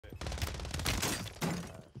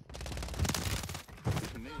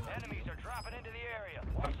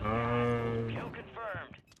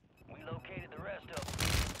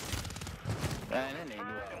Man, that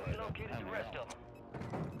nigga We located the rest of them.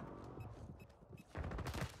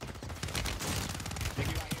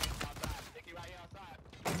 Sticky right here outside. Sticky right here outside.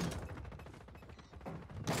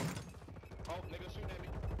 Oh, nigga shooting at me.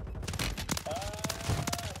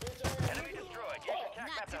 Enemy destroyed. Use your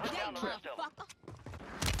attack map to hunt down the rest of them.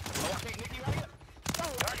 Oh, I can't Nicky right here.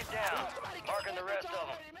 Target down. Marking the rest of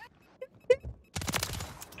them.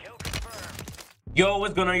 Kill confirmed. Yo,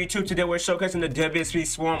 what's going on YouTube? Today we're showcasing the WSP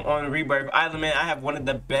Swarm on Rebirth Island, man. I have one of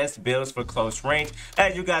the best builds for close range,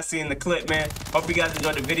 as you guys see in the clip, man. Hope you guys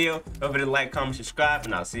enjoyed the video. Don't forget to like, comment, subscribe,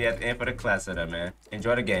 and I'll see you at the end for the class setup, man.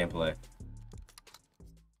 Enjoy the gameplay.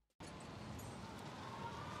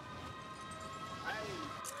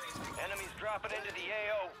 Enemies dropping into the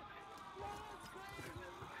AO.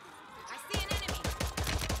 I see an enemy.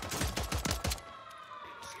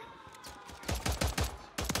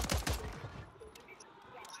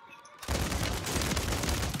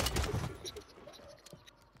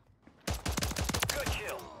 Good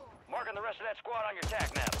kill. Marking the rest of that squad on your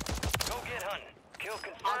attack map. Go get hunting. Kill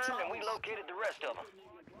confirmed, and we located the rest of them.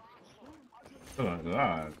 Oh my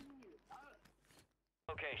god.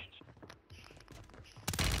 Locations.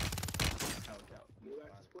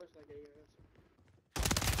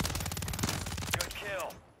 Good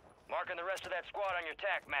kill. Marking the rest of that squad on your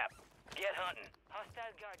attack map. Get hunting.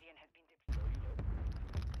 Hostile Guardian has been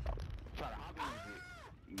Try to hobby it.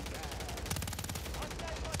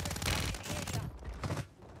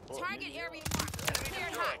 Target area marked. Enemy Cleared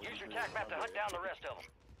destroyed. hot. Use your attack map to hunt down the rest of them.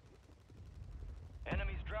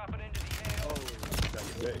 Enemies dropping into the AO.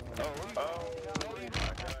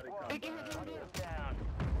 Down.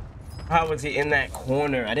 How was he in that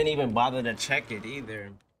corner? I didn't even bother to check it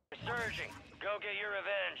either. Resurging. Go get your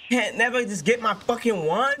revenge. Can't never just get my fucking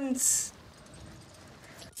ones.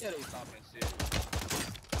 Yeah, they talking shit.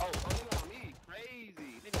 Oh, nigga on me.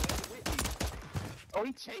 Crazy. Nigga landed with me. Oh,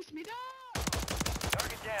 he chased me down.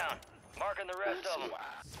 Target down. Marking the rest of them.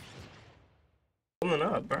 Pulling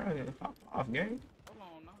up, bro. Pop off, gang. Hold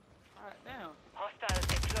on, no. Alright, down. Hostiles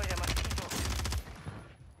deployed a mosquito.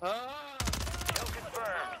 Kill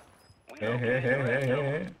confirmed. We located the rest of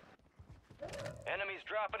them. Enemies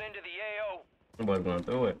dropping into the AO. The boy's going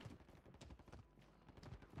through it.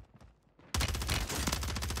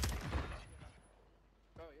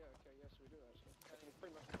 Oh, yeah, okay, yes, we do,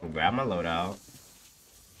 actually. Grab my loadout.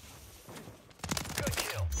 Good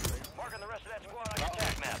kill. Marking the rest of that squad on your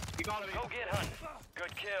attack map. Go get hunting.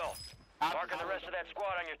 Good kill. Marking the rest of that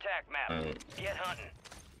squad on your attack map. Get hunting.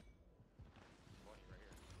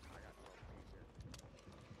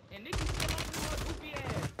 And niggas still on the goofy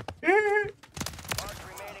ass. Mark the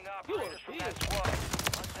remaining operators from that squad.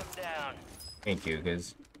 Hunt them down. Thank you,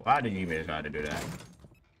 because why did you even try to do that?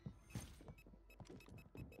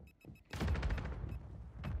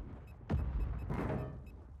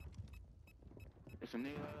 It's a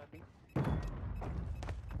nigga, I think.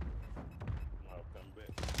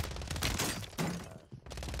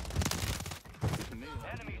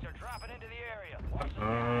 Enemies are dropping into the area. Watch the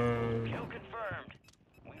skies. Kill confirmed.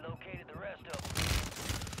 We located the rest of them.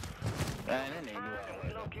 Man, that nigga And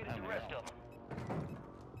we located the rest of them.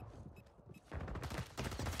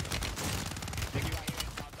 Sticky right here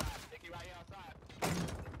outside. Sticky right here outside.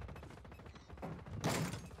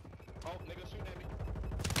 Oh, nigga shooting at me.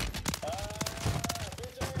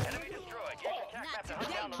 Enemy destroyed. Use your attack map to hunt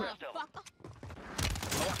down the rest of them.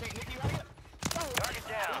 Oh, I can't Nicky right here. Target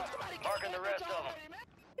down. Marking the rest of them.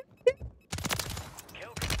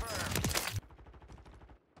 Kill confirmed.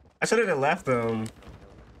 I should have left them.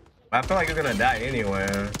 I feel like you're gonna die anyway.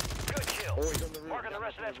 Good kill. Marking the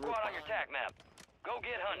rest of that squad on your attack map. Go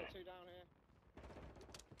get hunting.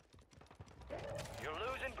 You're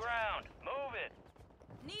losing ground. Move it.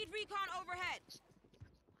 Need recon overhead.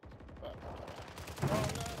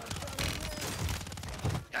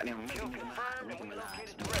 Kill confirmed, and we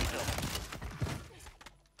located the rest of them.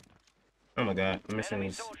 Oh my god, I'm missing Enemy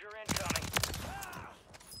these. soldier incoming.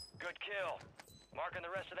 Good kill. Marking the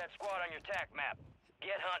rest of that squad on your attack map.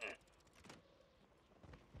 Get hunting.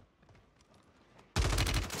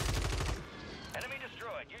 Enemy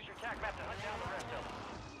destroyed. Use your attack map to hunt down the rest of them.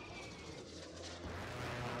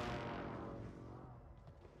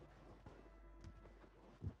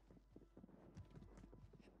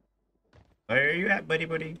 Where are you at, buddy?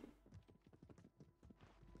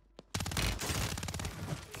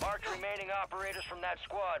 Mark the remaining operators from that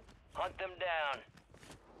squad. Hunt them down.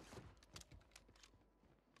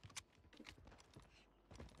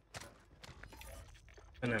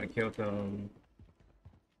 I never killed them.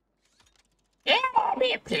 Yeah,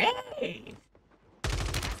 me play. I see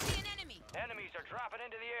an enemy. Enemies are dropping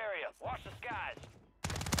into the area. Watch the skies.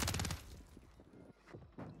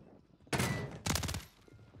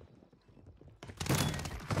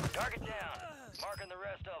 Target down. Marking the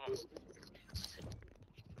rest of them.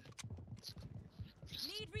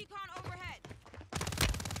 Need recon overhead.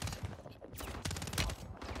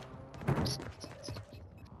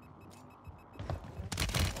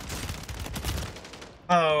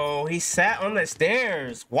 Oh, he sat on the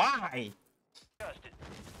stairs. Why? Adjusted.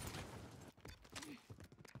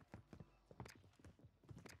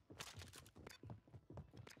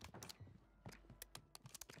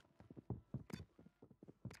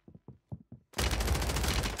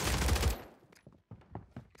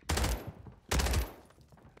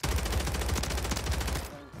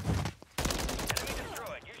 Enemy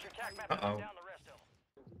destroyed. Use your tac map to hunt down the rest of them.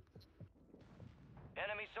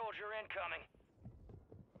 Enemy soldier incoming.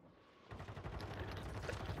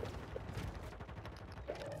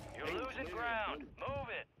 You're losing ground. Move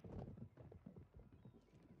it.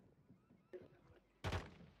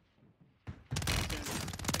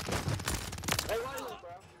 Hey, why you, bro?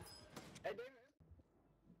 Hey, David.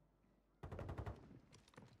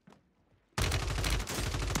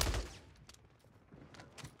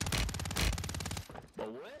 But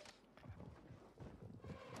what?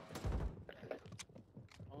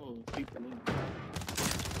 Oh, people in.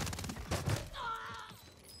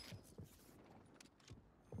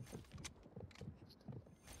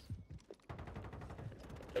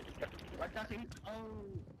 Right back in. Oh,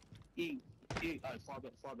 far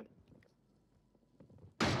back.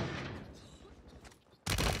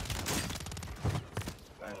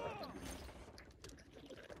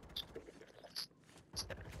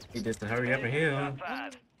 He just to hurry up and heal. Top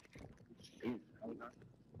 5.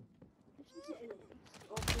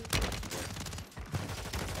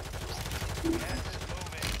 Gas is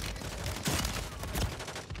moving.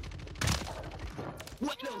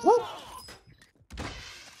 What the Woo! fuck?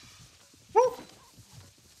 Woo!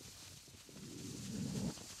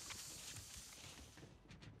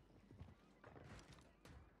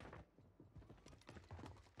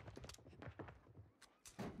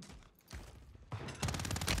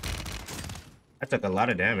 I took a lot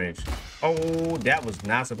of damage. Oh, that was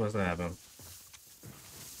not supposed to happen.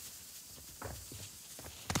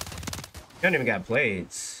 You don't even got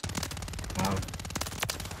blades. Wow.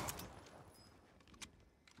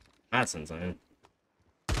 That's insane.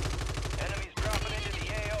 Enemies dropping into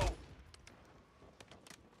the AO.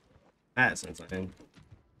 That's insane.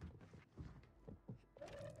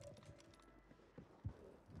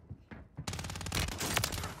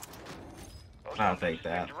 I'll take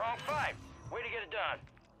that. Picked the wrong fight. Way to get it done.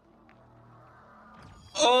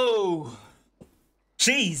 Oh,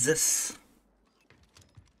 Jesus.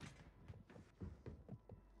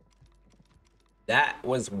 That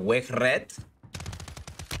was wicked.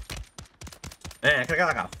 Man, I could've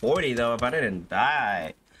got like a 40 though if I didn't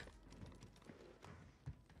die.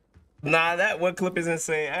 Nah, that one clip is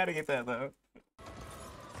insane. I gotta get that though.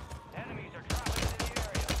 Enemies are dropping into the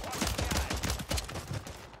area. Watch the skies. Good kill.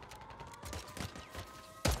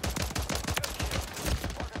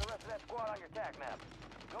 Marking the rest of that squad on your tac map.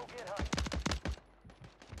 Go get hunting.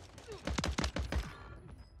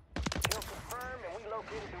 Kill confirmed, and we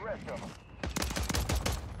located the rest of them.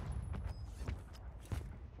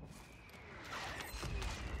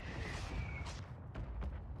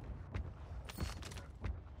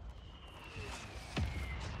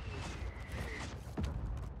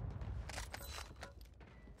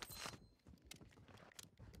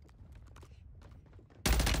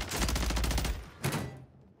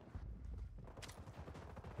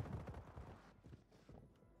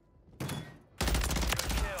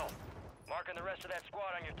 Marking the rest of that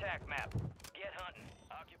squad on your tac map. Get hunting.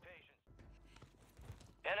 Occupation.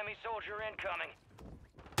 Enemy soldier incoming.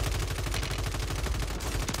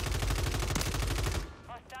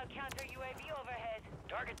 Hostile counter UAV overhead.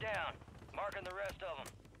 Target down. Marking the rest of them.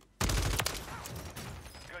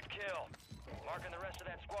 Good kill. Marking the rest of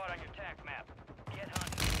that squad on your tac map. Get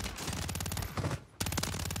hunting.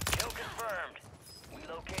 Kill confirmed. We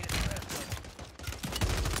located the rest of them.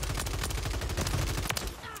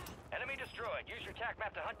 Enemy destroyed. Use your tac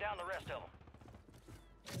map to hunt down the rest of them.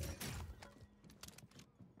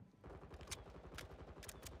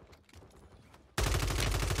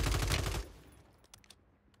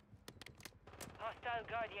 Hostile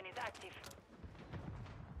Guardian is active.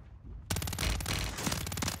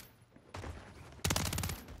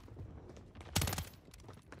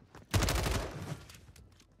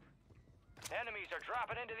 Enemies are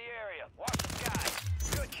dropping into the area. Watch the skies.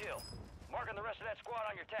 Good kill. Marking the rest of that squad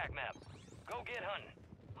on your tac map. Go get hunting.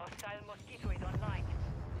 Hostile Mosquito is online.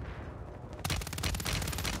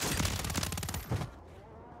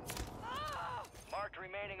 Marked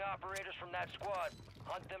remaining operators from that squad.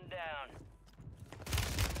 Hunt them down.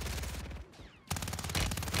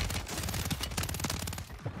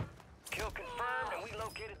 Kill confirmed, and we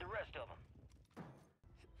located the rest of them.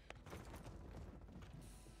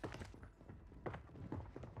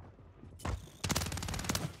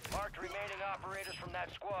 Marked remaining operators from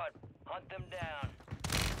that squad. Hunt them down.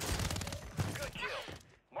 Good kill.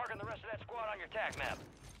 Marking the rest of that squad on your tac map.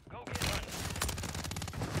 Go get hunting.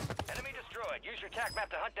 Enemy destroyed. Use your tac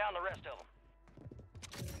map to hunt down the rest of them.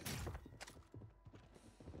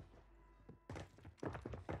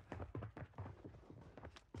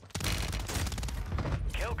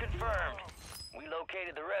 Kill confirmed. We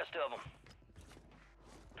located the rest of them.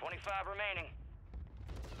 25 remaining.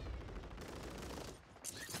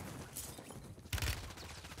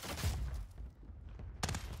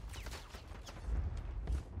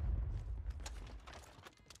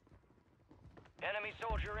 Enemy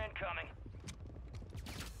soldier incoming.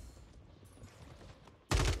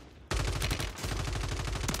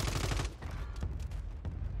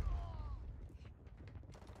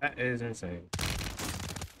 That is insane.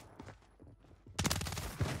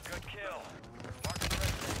 Good kill. Marking the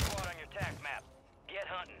rest of the squad on your tac map. Get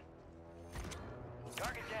hunting.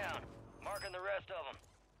 Target down. Marking the rest of them.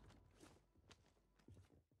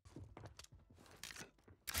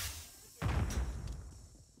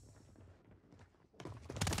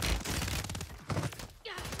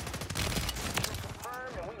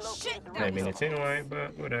 Confirmed, and we located the rest I mean, of it's them. anyway,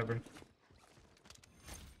 but whatever.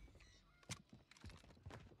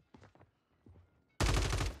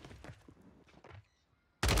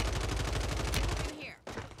 In here.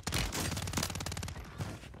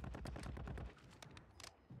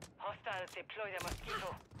 Hostiles deploy the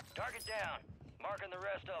mosquito. Target down. Marking the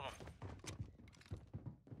rest of them.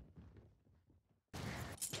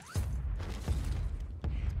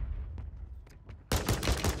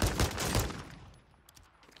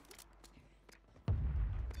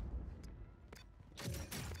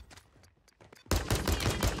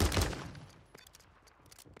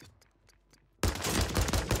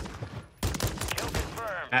 Kill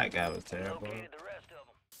confirmed. That guy was terrible. Located the rest of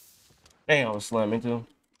them. Dang, I was slamming too.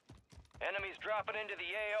 Enemies dropping into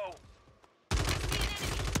the AO.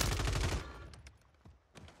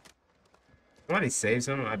 Somebody saves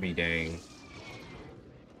him, I'd be dang.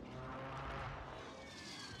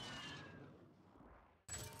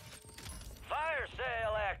 Fire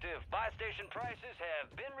sale active. Buy station prices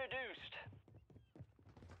have been reduced.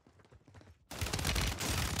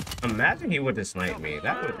 Imagine he would have sniped me.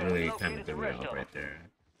 That would really kind of throw me off right there.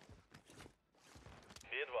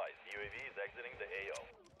 Be advised, UAV is exiting the AO.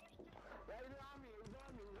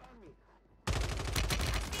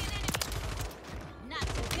 Not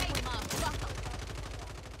today, motherfucker.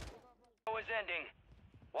 AO is ending.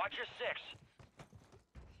 Watch your six.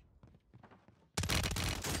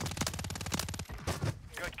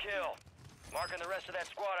 Good kill. Marking the rest of that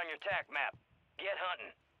squad on your tac map. Get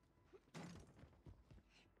hunting.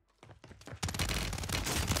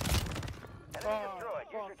 Enemy destroyed.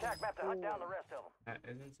 Use your tac map to hunt down the rest of them. That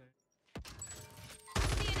is insane.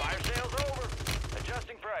 Fire sales over.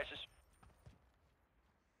 Adjusting prices.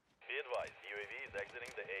 Be advised, UAV is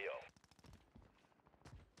exiting the AO.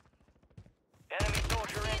 Enemy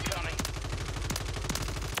soldier incoming.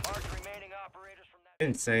 Mark remaining operators from that.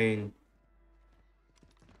 Insane.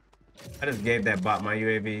 I just gave that bot my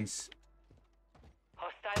UAVs.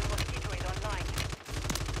 Hostile mosquito is online.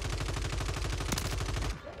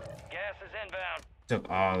 Gas is inbound. Took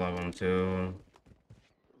all of them too.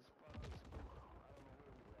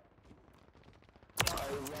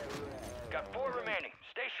 Got 4 remaining.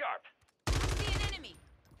 Stay sharp. See an enemy.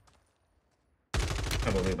 I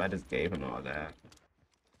can't believe I just gave him all that.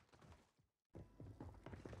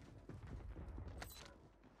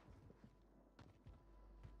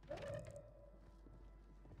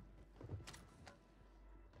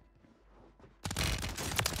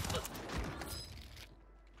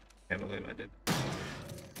 Can't believe I did.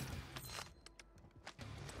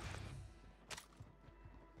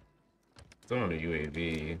 Still on a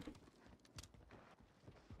UAV.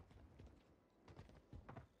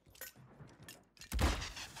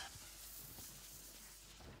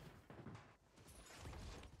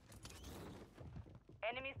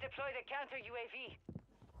 Enemies deploy the counter UAV.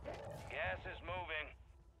 Gas is moving.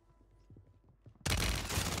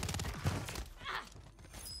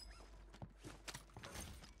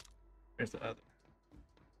 Where's the other?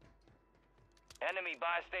 Enemy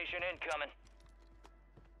buy station incoming.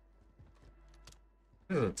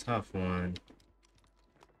 This is a tough one.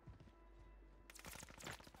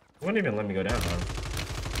 It wouldn't even let me go down, huh?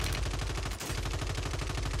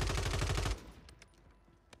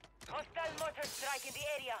 Hostile mortar strike in the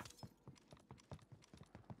area.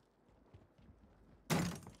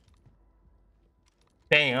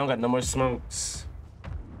 Dang, I don't got no more smokes.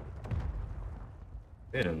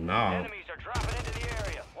 They don't know. Enemies are dropping into the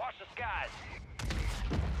area. Watch the skies.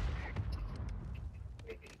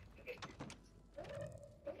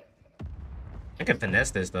 I can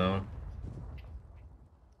finesse this though.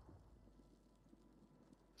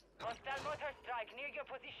 Hostile motor strike near your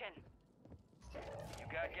position. You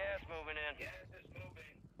got gas moving in. Gas is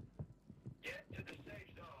moving. Get to the safe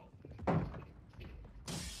zone.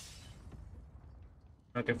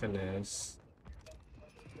 I can finesse.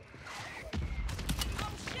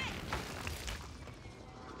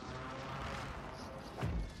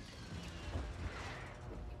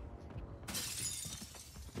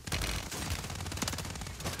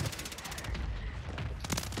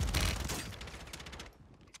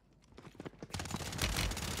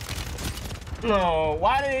 No,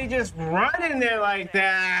 why did they just run in there like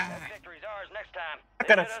that? Victory's ours next time. I They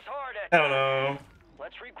gotta- hit us hard at I don't know.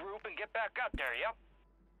 Let's regroup and get back up there, yep.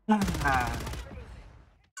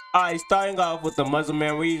 Alright, starting off with the muzzle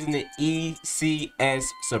man, we're using the ECS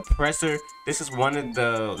suppressor. This is one of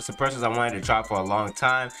the suppressors I wanted to try for a long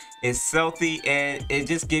time. It's stealthy and it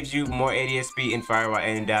just gives you more ADS speed and fire while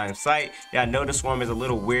aiming down in sight. Yeah, I know the swarm is a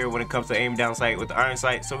little weird when it comes to aiming down sight with the iron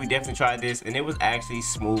sight, so we definitely tried this and it was actually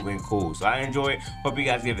smooth and cool. So I enjoy it. Hope you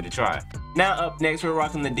guys give it a try. Now up next, we're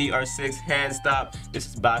rocking the DR6 hand stop. This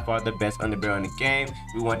is by far the best underbarrel in the game.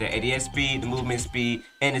 We want the ADS speed, the movement speed,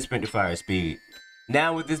 and the sprint to fire speed.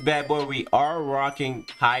 Now with this bad boy, we are rocking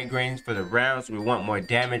high range for the rounds. We want more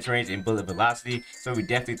damage range and bullet velocity, so we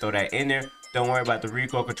definitely throw that in there. Don't worry about the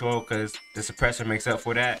recoil control because the suppressor makes up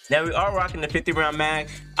for that. Now we are rocking the 50 round mag.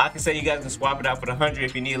 I can say you guys can swap it out for the 100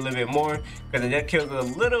 if you need a little bit more, because it kills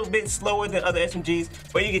a little bit slower than other SMGs,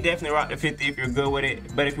 but you can definitely rock the 50 if you're good with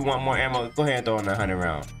it. But if you want more ammo, go ahead and throw in the 100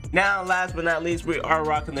 round. Now last but not least, we are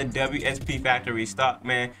rocking the WSP factory stock,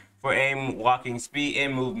 man, for aim, walking speed,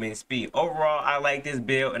 and movement speed. Overall, I like this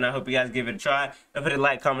build, and I hope you guys give it a try. Don't forget to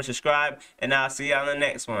like, comment, subscribe, and I'll see y'all on the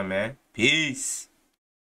next one, man. Peace.